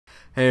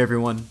Hey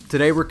everyone,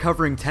 today we're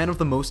covering 10 of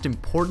the most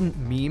important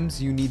memes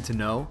you need to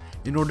know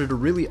in order to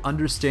really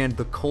understand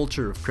the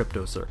culture of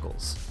crypto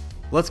circles.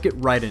 Let's get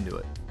right into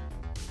it.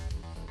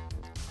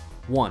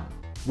 1.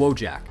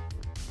 Wojak.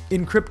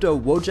 In crypto,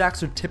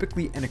 Wojaks are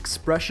typically an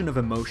expression of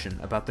emotion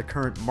about the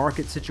current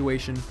market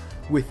situation,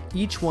 with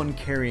each one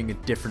carrying a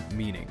different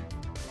meaning.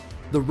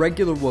 The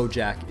regular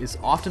Wojak is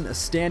often a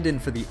stand-in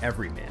for the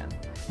everyman.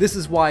 This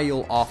is why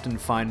you'll often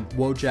find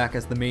Wojak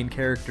as the main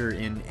character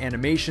in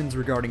animations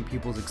regarding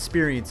people's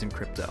experience in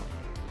crypto.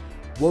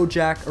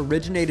 Wojak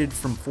originated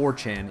from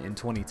 4chan in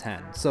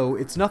 2010, so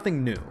it's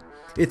nothing new.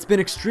 It's been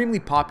extremely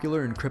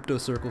popular in crypto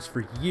circles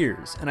for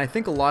years, and I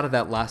think a lot of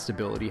that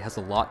lastability has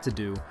a lot to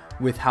do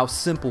with how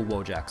simple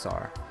Wojaks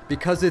are.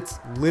 Because it's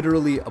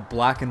literally a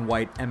black and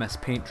white MS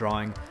Paint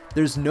drawing,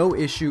 there's no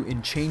issue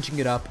in changing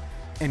it up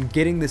and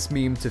getting this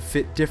meme to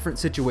fit different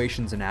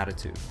situations and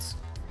attitudes.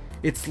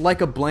 It's like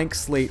a blank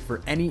slate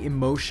for any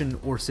emotion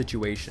or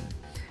situation,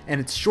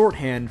 and it's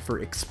shorthand for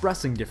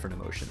expressing different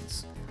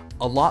emotions.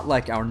 A lot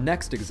like our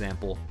next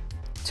example.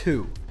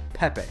 2.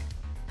 Pepe.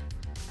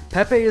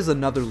 Pepe is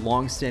another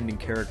long-standing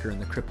character in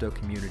the crypto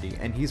community,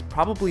 and he's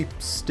probably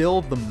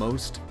still the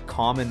most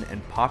common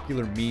and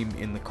popular meme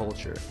in the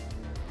culture.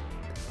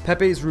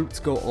 Pepe's roots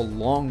go a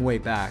long way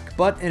back,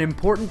 but an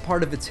important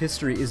part of its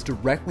history is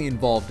directly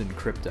involved in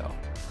crypto.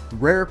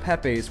 Rare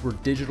Pepes were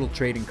digital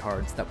trading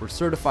cards that were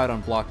certified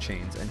on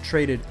blockchains and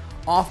traded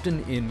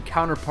often in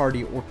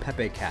Counterparty or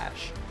Pepe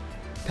Cash.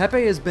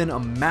 Pepe has been a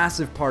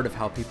massive part of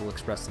how people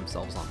express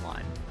themselves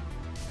online.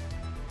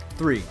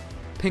 3.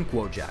 Pink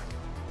Wojak.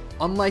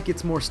 Unlike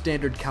its more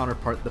standard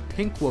counterpart, the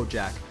pink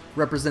Wojak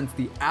represents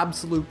the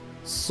absolute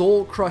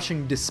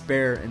soul-crushing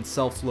despair and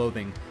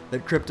self-loathing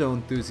that crypto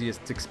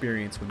enthusiasts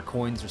experience when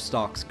coins or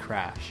stocks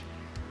crash.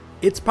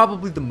 It's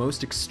probably the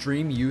most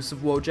extreme use of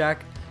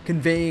Wojak,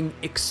 conveying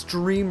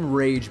extreme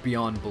rage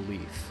beyond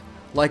belief.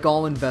 Like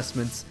all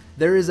investments,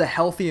 there is a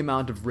healthy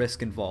amount of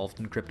risk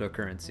involved in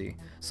cryptocurrency,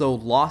 so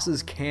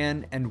losses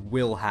can and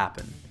will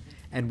happen.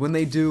 And when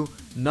they do,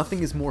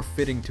 nothing is more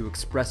fitting to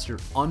express your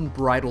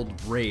unbridled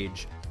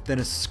rage than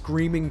a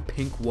screaming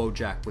pink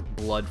Wojak with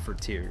blood for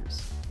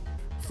tears.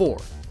 4.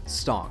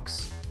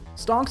 Stonks.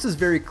 Stonks is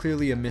very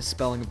clearly a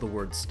misspelling of the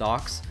word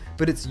stocks,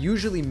 but it's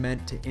usually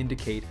meant to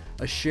indicate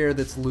a share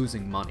that's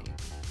losing money.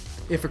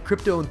 If a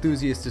crypto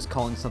enthusiast is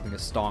calling something a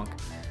stonk,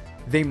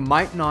 they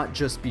might not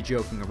just be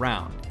joking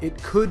around.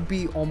 It could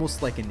be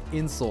almost like an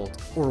insult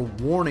or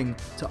a warning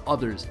to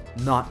others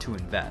not to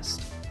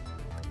invest.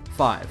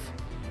 5.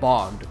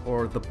 Bogged,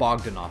 or the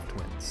Bogdanov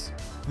twins.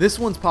 This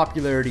one's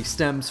popularity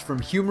stems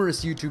from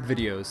humorous YouTube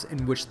videos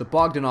in which the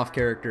Bogdanov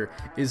character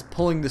is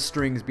pulling the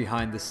strings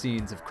behind the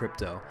scenes of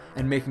crypto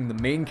and making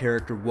the main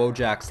character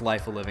Wojak's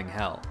life a living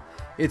hell.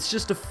 It's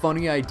just a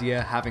funny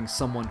idea having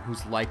someone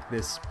who's like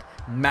this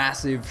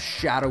massive,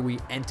 shadowy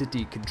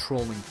entity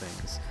controlling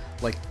things,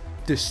 like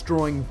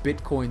destroying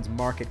Bitcoin's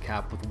market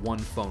cap with one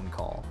phone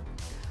call.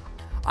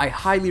 I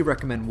highly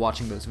recommend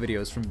watching those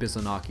videos from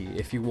Bizonaki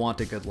if you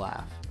want a good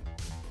laugh.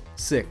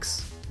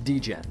 6.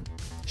 Degen.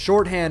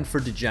 Shorthand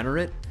for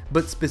degenerate,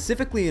 but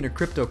specifically in a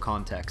crypto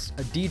context,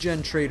 a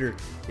degen trader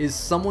is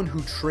someone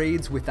who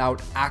trades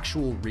without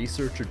actual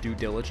research or due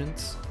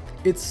diligence.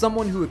 It's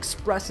someone who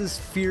expresses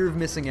fear of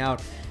missing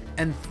out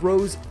and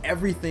throws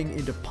everything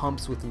into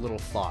pumps with little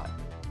thought.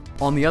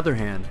 On the other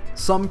hand,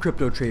 some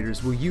crypto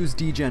traders will use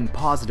degen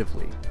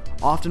positively,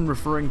 often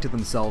referring to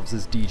themselves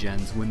as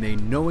degens when they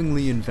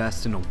knowingly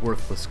invest in a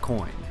worthless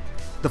coin.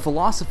 The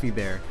philosophy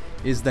there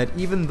is that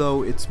even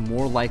though it's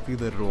more likely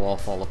that it'll all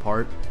fall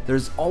apart,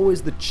 there's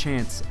always the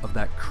chance of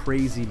that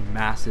crazy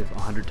massive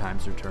 100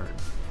 times return.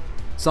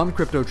 Some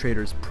crypto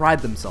traders pride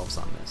themselves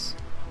on this.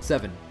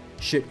 7.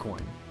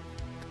 Shitcoin.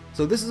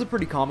 So this is a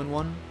pretty common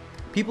one.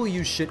 People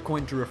use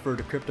shitcoin to refer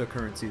to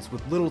cryptocurrencies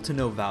with little to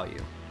no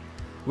value.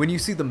 When you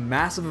see the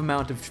massive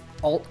amount of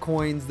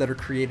altcoins that are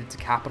created to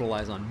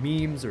capitalize on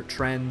memes or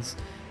trends,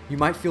 you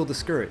might feel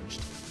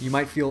discouraged. You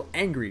might feel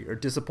angry or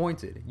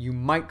disappointed. You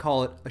might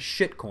call it a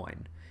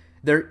shitcoin.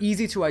 They're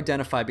easy to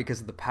identify because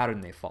of the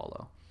pattern they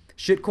follow.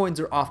 Shitcoins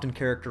are often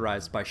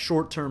characterized by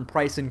short-term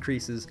price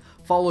increases,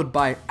 followed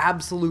by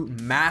absolute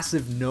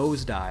massive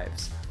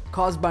nosedives,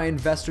 caused by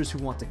investors who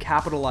want to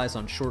capitalize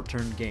on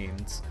short-term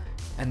gains,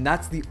 and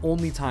that's the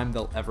only time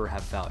they'll ever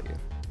have value.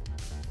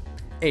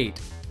 8.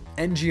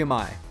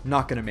 NGMI,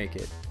 not gonna make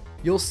it.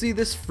 You'll see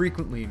this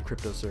frequently in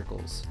crypto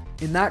circles.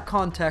 In that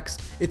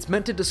context, it's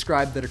meant to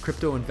describe that a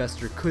crypto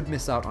investor could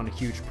miss out on a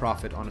huge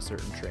profit on a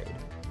certain trade.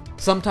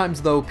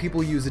 Sometimes though,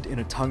 people use it in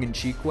a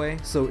tongue-in-cheek way,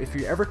 so if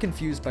you're ever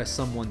confused by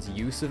someone's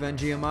use of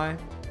NGMI,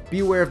 be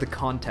aware of the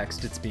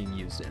context it's being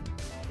used in.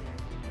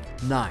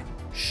 9.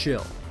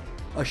 Shill.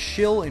 A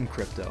shill in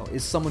crypto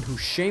is someone who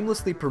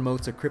shamelessly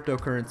promotes a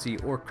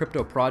cryptocurrency or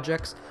crypto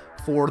projects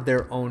for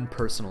their own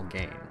personal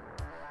gain.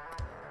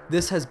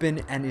 This has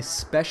been an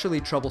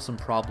especially troublesome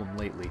problem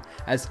lately,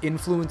 as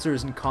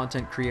influencers and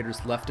content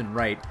creators left and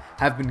right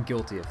have been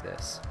guilty of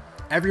this.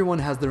 Everyone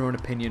has their own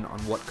opinion on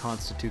what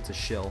constitutes a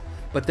shill,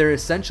 but they're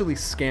essentially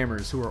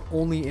scammers who are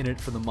only in it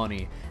for the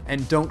money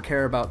and don't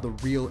care about the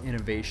real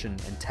innovation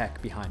and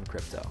tech behind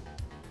crypto.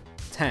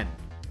 10.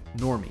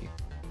 Normie.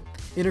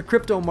 In a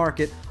crypto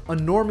market, a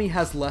normie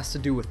has less to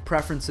do with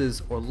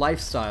preferences or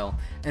lifestyle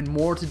and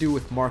more to do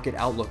with market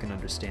outlook and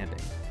understanding.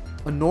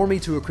 A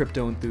normie to a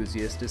crypto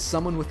enthusiast is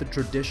someone with a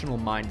traditional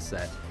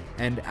mindset,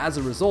 and as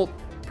a result,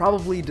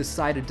 probably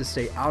decided to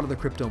stay out of the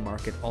crypto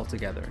market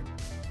altogether.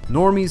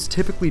 Normies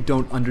typically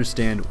don't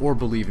understand or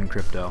believe in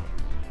crypto.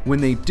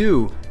 When they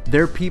do,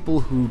 they're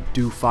people who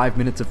do 5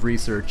 minutes of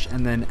research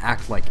and then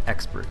act like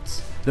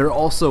experts. They're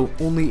also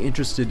only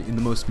interested in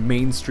the most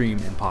mainstream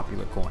and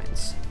popular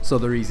coins, so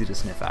they're easy to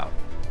sniff out.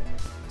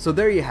 So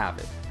there you have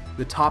it,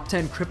 the top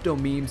 10 crypto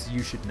memes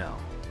you should know.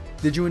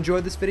 Did you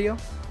enjoy this video?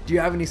 Do you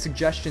have any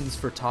suggestions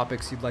for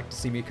topics you'd like to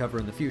see me cover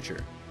in the future?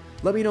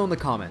 Let me know in the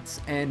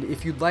comments, and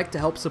if you'd like to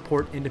help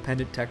support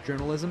independent tech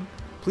journalism,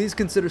 please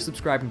consider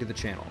subscribing to the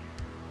channel.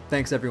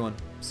 Thanks everyone,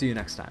 see you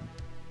next time.